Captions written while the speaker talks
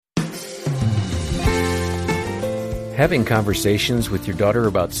Having conversations with your daughter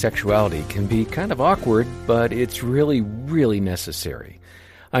about sexuality can be kind of awkward, but it's really, really necessary.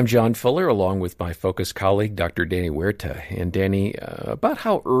 I'm John Fuller, along with my Focus colleague, Dr. Danny Huerta. And Danny, about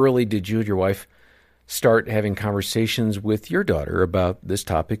how early did you and your wife start having conversations with your daughter about this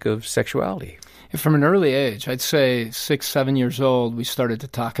topic of sexuality? From an early age, I'd say 6, 7 years old, we started to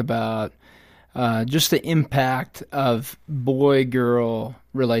talk about just the impact of boy-girl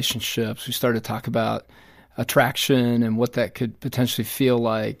relationships. We started to talk about attraction and what that could potentially feel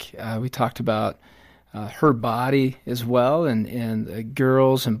like. We talked about her body as well, and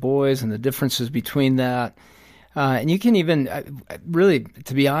girls and boys and the differences between that. And you can even, really,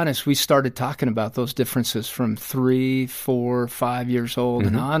 to be honest, we started talking about those differences from 3, 4, 5 years old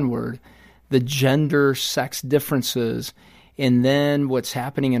and onward, the gender, sex differences, and then what's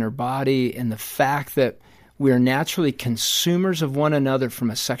happening in her body, and the fact that we are naturally consumers of one another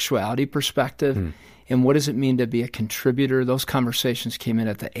from a sexuality perspective. And what does it mean to be a contributor? Those conversations came in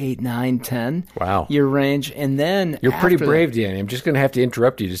at the 8, 9, 10 year range. And then you're pretty brave, Danny. I'm just going to have to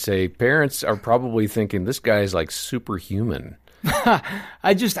interrupt you to say parents are probably thinking this guy is like superhuman. You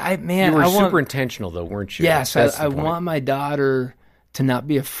were super intentional, though, weren't you? Yes, I want my daughter to not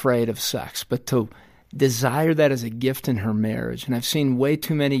be afraid of sex, but to desire that as a gift in her marriage. And I've seen way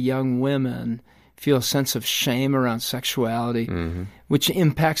too many young women feel a sense of shame around sexuality, which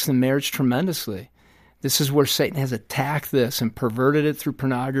impacts the marriage tremendously. This is where Satan has attacked this and perverted it through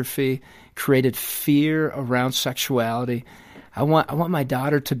pornography, created fear around sexuality. I want my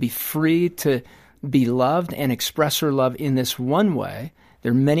daughter to be free to be loved and express her love in this one way.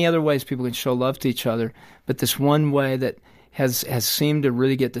 There are many other ways people can show love to each other, but this one way that has seemed to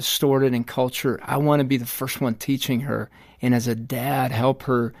really get distorted in culture, I want to be the first one teaching her, and as a dad, help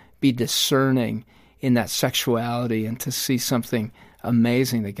her be discerning in that sexuality and to see something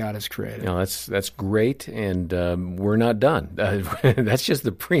amazing that God has created. That's great, and we're not done. That's just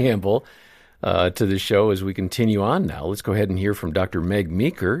the preamble to the show as we continue on now. Let's go ahead and hear from Dr. Meg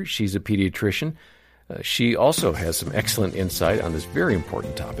Meeker. She's a pediatrician. She also has some excellent insight on this very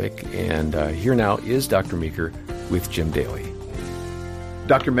important topic. And here now is Dr. Meeker with Jim Daly.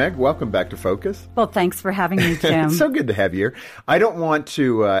 Dr. Meg, welcome back to Focus. Well, thanks for having me, Jim. It's so good to have you here. I don't want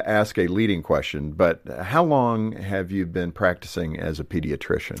to ask a leading question, but how long have you been practicing as a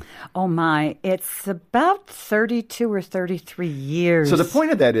pediatrician? Oh, my. It's about 32 or 33 years. So the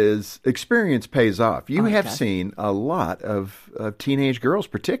point of that is experience pays off. You have seen a lot of teenage girls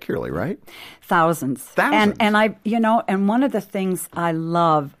particularly, right? Thousands. And and one of the things I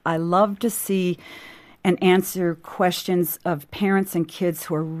love to see and answer questions of parents and kids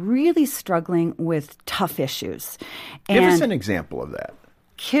who are really struggling with tough issues. Give us an example of that.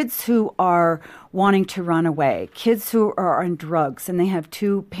 Kids who are wanting to run away, kids who are on drugs, and they have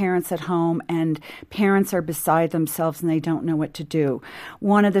 2 parents at home, and parents are beside themselves and they don't know what to do.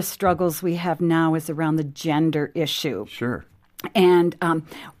 One of the struggles we have now is around the gender issue. Sure. And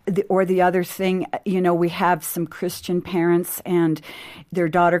the other thing, we have some Christian parents and their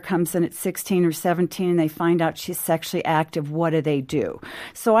daughter comes in at 16 or 17 and they find out she's sexually active. What do?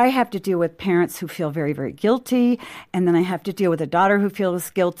 So I have to deal with parents who feel very, very guilty, and then I have to deal with a daughter who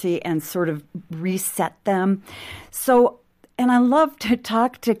feels guilty and sort of reset them. And I love to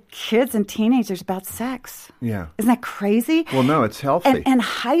talk to kids and teenagers about sex. Yeah. Isn't that crazy? Well, no, it's healthy. And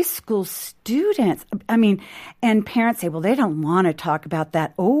high school students, and parents say, well, they don't want to talk about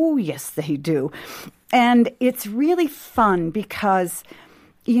that. Oh, yes, they do. And it's really fun because,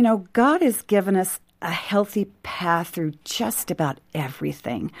 God has given us a healthy path through just about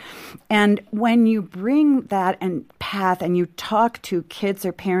everything. And when you bring that path and you talk to kids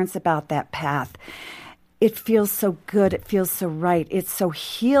or parents about that path, it feels so good. It feels so right. It's so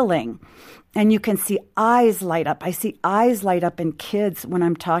healing. And you can see eyes light up. I see eyes light up in kids when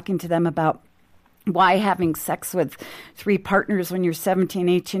I'm talking to them about why having sex with 3 partners when you're 17,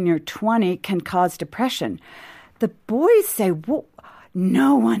 18, or 20 can cause depression. The boys say, well,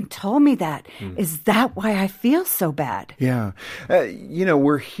 no one told me that. Is that why I feel so bad? Yeah.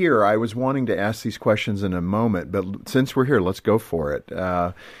 We're here. I was wanting to ask these questions in a moment, but since we're here, let's go for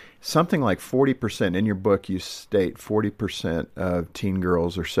it. Something like 40%, in your book you state 40% of teen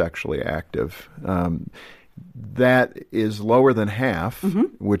girls are sexually active. That is lower than half,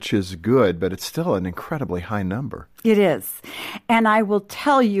 which is good, but it's still an incredibly high number. It is. And I will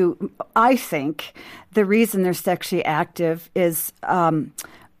tell you, I think the reason they're sexually active is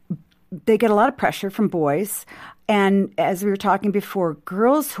they get a lot of pressure from boys. And as we were talking before,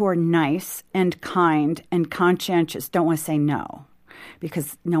 girls who are nice and kind and conscientious don't want to say no,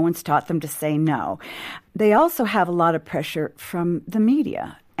 because no one's taught them to say no. They also have a lot of pressure from the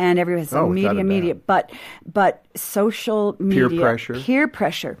media And everybody says, media. But social media. Peer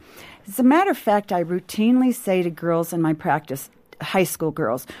pressure. As a matter of fact, I routinely say to girls in my practice, high school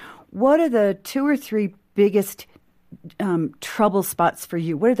girls, what are the 2 or 3 biggest trouble spots for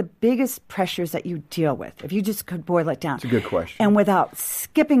you? What are the biggest pressures that you deal with? If you just could boil it down. It's a good question. And without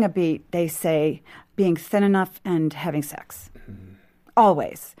skipping a beat, they say being thin enough and having sex. Mm-hmm.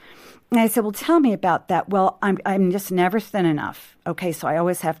 Always. And I said, well, tell me about that. Well, I'm just never thin enough. Okay, so I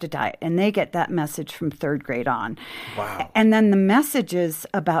always have to diet. And they get that message from 3rd grade on. Wow. And then the messages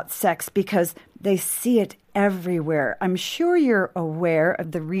about sex, because they see it everywhere. I'm sure you're aware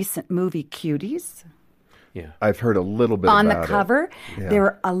of the recent movie Cuties. Yeah, I've heard a little bit about it. On the cover, there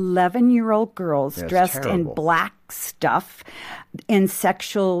were 11-year-old girls dressed in black stuff in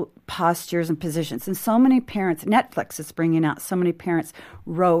sexual postures and positions. And so many parents, Netflix is bringing out, so many parents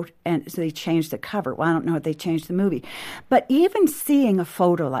wrote, and so they changed the cover. Well, I don't know if they changed the movie. But even seeing a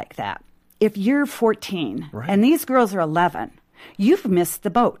photo like that, if you're 14 and these girls are 11, you've missed the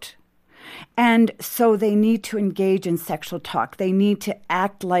boat. And so they need to engage in sexual talk. They need to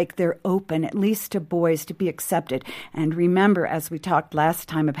act like they're open, at least to boys, to be accepted. And remember, as we talked last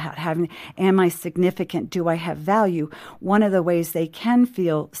time about having, am I significant? Do I have value? One of the ways they can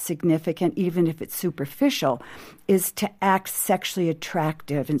feel significant, even if it's superficial, is to act sexually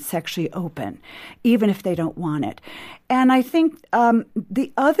attractive and sexually open, even if they don't want it. And I think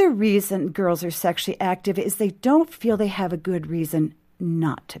the other reason girls are sexually active is they don't feel they have a good reason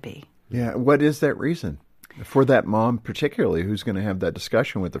not to be. Yeah, what is that reason? For that mom particularly who's going to have that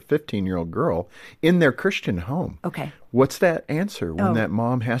discussion with a 15-year-old girl in their Christian home. Okay. What's that answer when that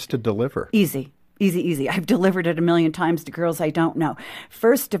mom has to deliver? Easy. I've delivered it 1,000,000 times to girls I don't know.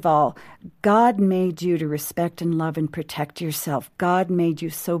 First of all, God made you to respect and love and protect yourself. God made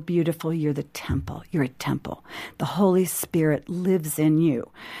you so beautiful. You're the temple. You're a temple. The Holy Spirit lives in you.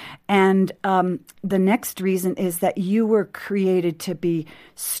 And the next reason is that you were created to be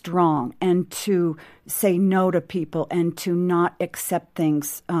strong and to say no to people and to not accept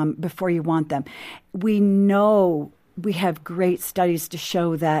things before you want them. We know, we have great studies to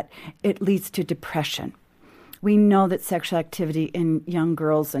show that it leads to depression. We know that sexual activity in young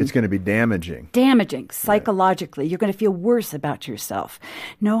girls and it's going to be damaging psychologically. You're going to feel worse about yourself.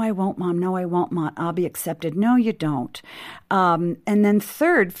 No, I won't, Mom. No, I won't, Mom. I'll be accepted. No, you don't. And then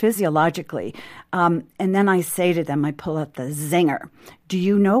third, physiologically. And then I say to them, I pull out the zinger. Do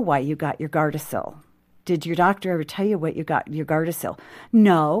you know why you got your Gardasil? Did your doctor ever tell you what you got your Gardasil?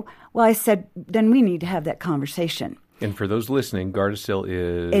 No. Well, I said, then we need to have that conversation. And for those listening, Gardasil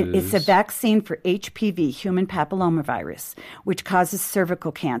is... It's a vaccine for HPV, human papillomavirus, which causes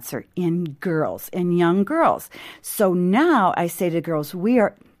cervical cancer in girls, in young girls. So now I say to girls,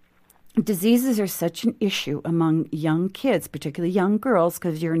 diseases are such an issue among young kids, particularly young girls,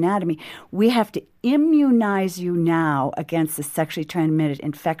 because of your anatomy. We have to immunize you now against a sexually transmitted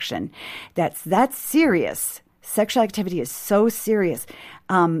infection. That's serious. Sexual activity is so serious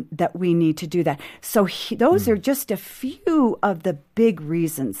that we need to do that. So those are just a few of the big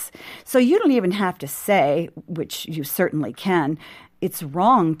reasons. So you don't even have to say, which you certainly can, it's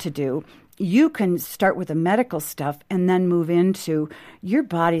wrong to do. You can start with the medical stuff and then move into your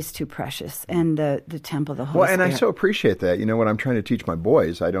body's too precious and the temple of the Holy Spirit. Well, and I so appreciate that. You know, what I'm trying to teach my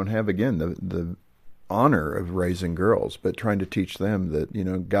boys, I don't have, again, the honor of raising girls, but trying to teach them that, you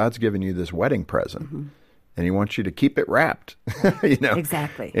know, God's given you this wedding present. Mm-hmm. And he wants you to keep it wrapped, you know.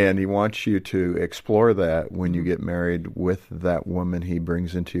 Exactly. And he wants you to explore that when you get married with that woman he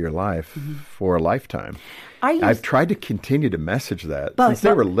brings into your life for a lifetime. I've tried to continue to message that since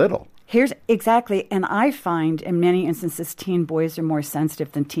they were little. Here's exactly, and I find in many instances teen boys are more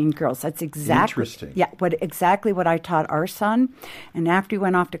sensitive than teen girls. That's exactly interesting. Yeah, exactly what I taught our son. And after he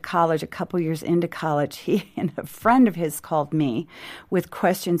went off to college, a couple years into college, he and a friend of his called me with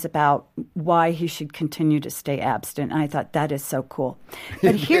questions about why he should continue to stay abstinent. And I thought that is so cool.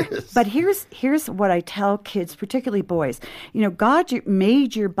 But here's what I tell kids, particularly boys. You know, God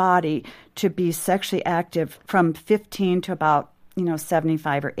made your body to be sexually active from 15 to about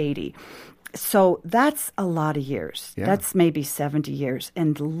 75 or 80. So that's a lot of years. Yeah. That's maybe 70 years.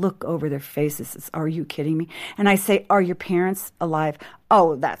 And look over their faces. Are you kidding me? And I say, are your parents alive?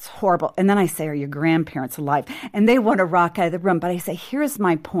 Oh, that's horrible. And then I say, are your grandparents alive? And they want to rock out of the room. But I say, here's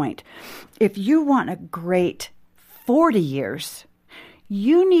my point. If you want a great 40 years,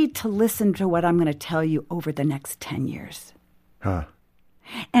 you need to listen to what I'm going to tell you over the next 10 years. Huh.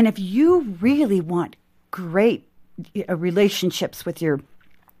 And if you really want great relationships with your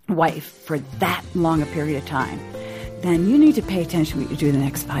wife for that long a period of time, then you need to pay attention to what you do the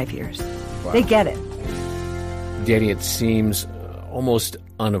next 5 years. Wow. They get it. Danny, it seems almost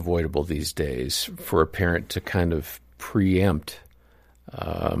unavoidable these days for a parent to kind of preempt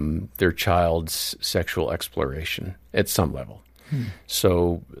their child's sexual exploration at some level.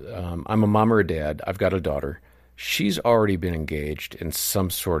 So I'm a mom or a dad. I've got a daughter. She's already been engaged in some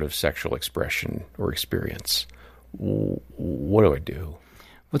sort of sexual expression or experience. What do I do?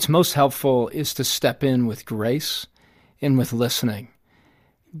 What's most helpful is to step in with grace and with listening.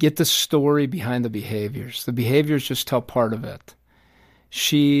 Get the story behind the behaviors. The behaviors just tell part of it.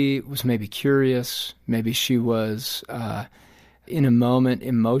 She was maybe curious. Maybe she was in a moment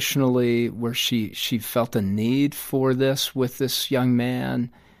emotionally where she felt a need for this with this young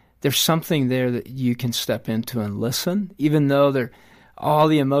man. There's something there that you can step into and listen, even though all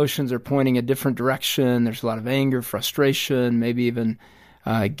the emotions are pointing a different direction. There's a lot of anger, frustration, maybe even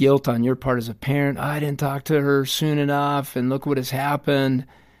guilt on your part as a parent. I didn't talk to her soon enough, and look what has happened.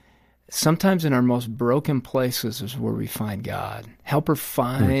 Sometimes in our most broken places is where we find God. Help her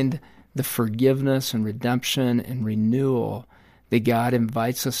find the forgiveness and redemption and renewal that God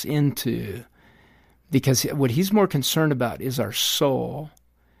invites us into. Because what he's more concerned about is our soul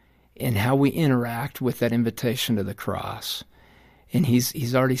and how we interact with that invitation to the cross. And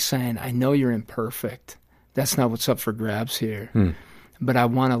he's already saying, I know you're imperfect. That's not what's up for grabs here. But I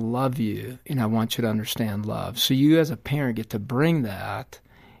want to love you, and I want you to understand love. So you as a parent get to bring that,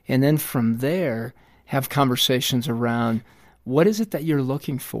 and then from there have conversations around, what is it that you're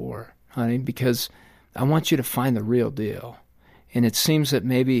looking for, honey? Because I want you to find the real deal. And it seems that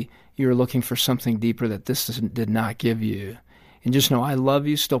maybe you're looking for something deeper that this did not give you. And just know I love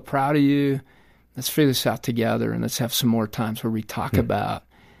you, still proud of you. Let's figure this out together, and let's have some more times where we talk about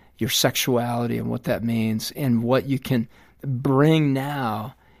your sexuality and what that means and what you can bring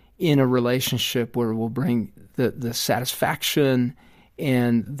now in a relationship where we'll bring the satisfaction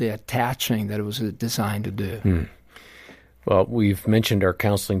and the attaching that it was designed to do. Well, we've mentioned our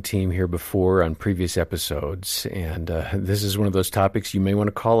counseling team here before on previous episodes, and this is one of those topics you may want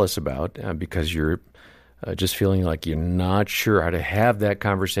to call us about because you're just feeling like you're not sure how to have that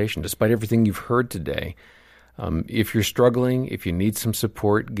conversation, despite everything you've heard today. If you're struggling, if you need some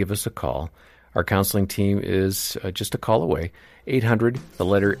support, give us a call. Our counseling team is just a call away. 800, the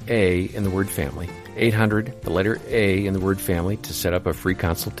letter A in the word family. 800, the letter A in the word family to set up a free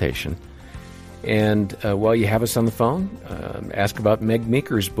consultation. And while you have us on the phone, ask about Meg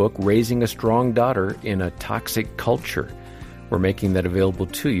Meeker's book, Raising a Strong Daughter in a Toxic Culture. We're making that available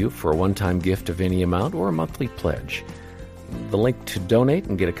to you for a one-time gift of any amount or a monthly pledge. The link to donate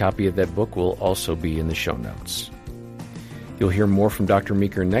and get a copy of that book will also be in the show notes. You'll hear more from Dr.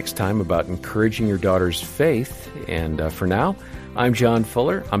 Meeker next time about encouraging your daughter's faith. And for now, I'm John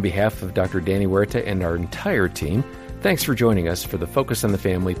Fuller. On behalf of Dr. Danny Huerta and our entire team, thanks for joining us for the Focus on the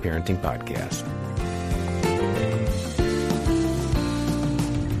Family Parenting Podcast.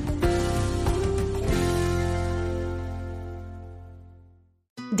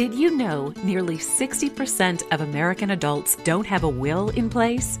 Did you know nearly 60% of American adults don't have a will in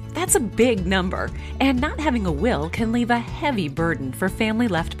place? That's a big number, and not having a will can leave a heavy burden for family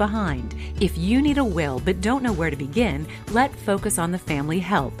left behind. If you need a will but don't know where to begin, let Focus on the Family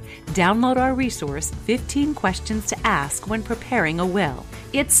help. Download our resource, 15 Questions to Ask When Preparing a Will.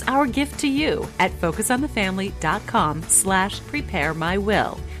 It's our gift to you at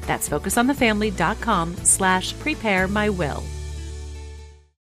focusonthefamily.com/preparemywill. That's focusonthefamily.com/preparemywill.